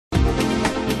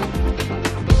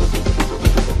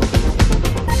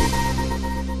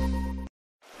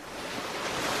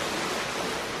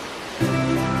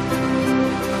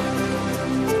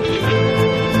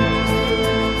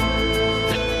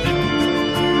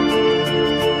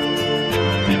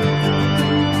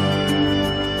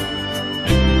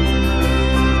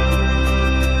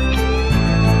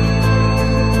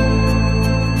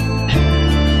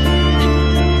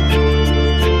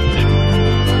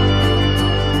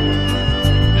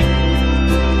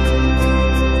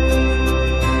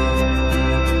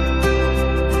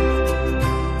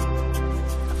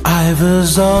I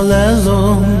was all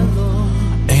alone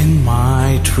in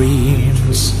my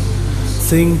dreams,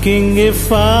 thinking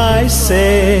if I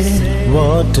say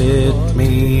what it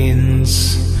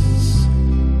means.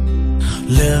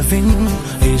 Loving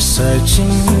is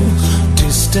searching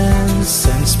distance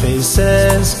and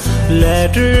spaces,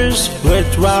 letters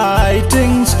with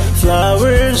writings,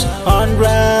 flowers on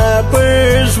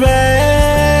wrappers, where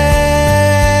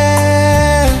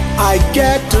I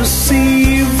get to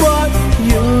see what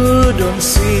you don't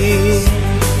see.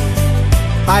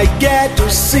 I get to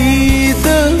see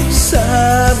the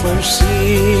summer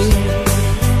sea.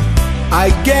 I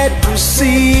get to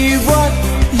see what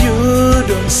you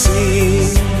don't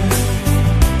see.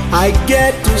 I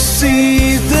get to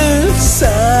see the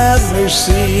summer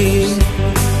sea.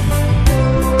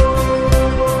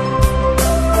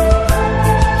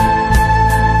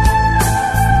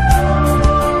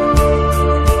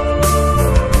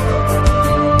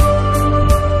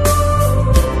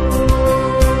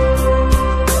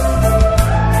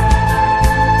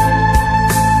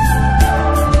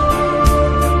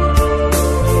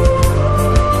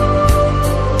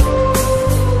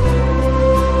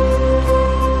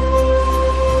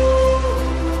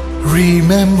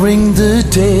 Remembering the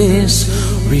days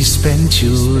we spent,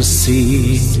 you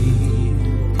see,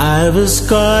 I was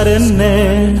caught in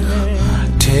a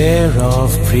tear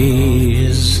of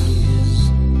breeze,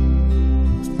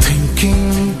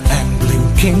 thinking and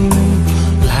blinking,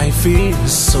 life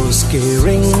is so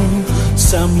scaring.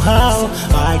 Somehow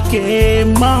I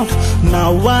came out,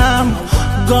 now I'm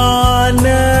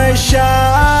gonna shout.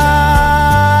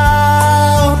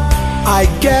 I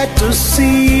get to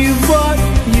see what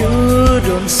you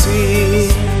don't see.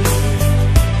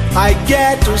 I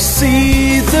get to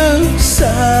see the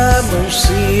summer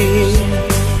sea.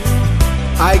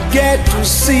 I get to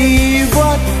see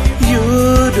what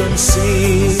you don't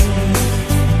see.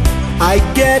 I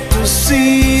get to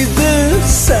see the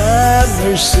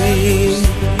summer sea.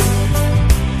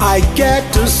 I get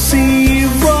to see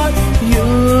what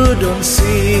you don't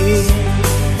see.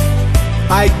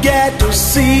 I get to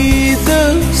see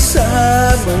the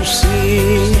summer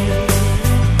sea.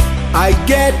 I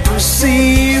get to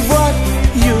see what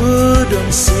you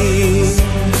don't see.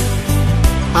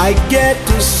 I get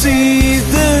to see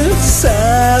the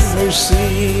summer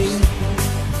sea.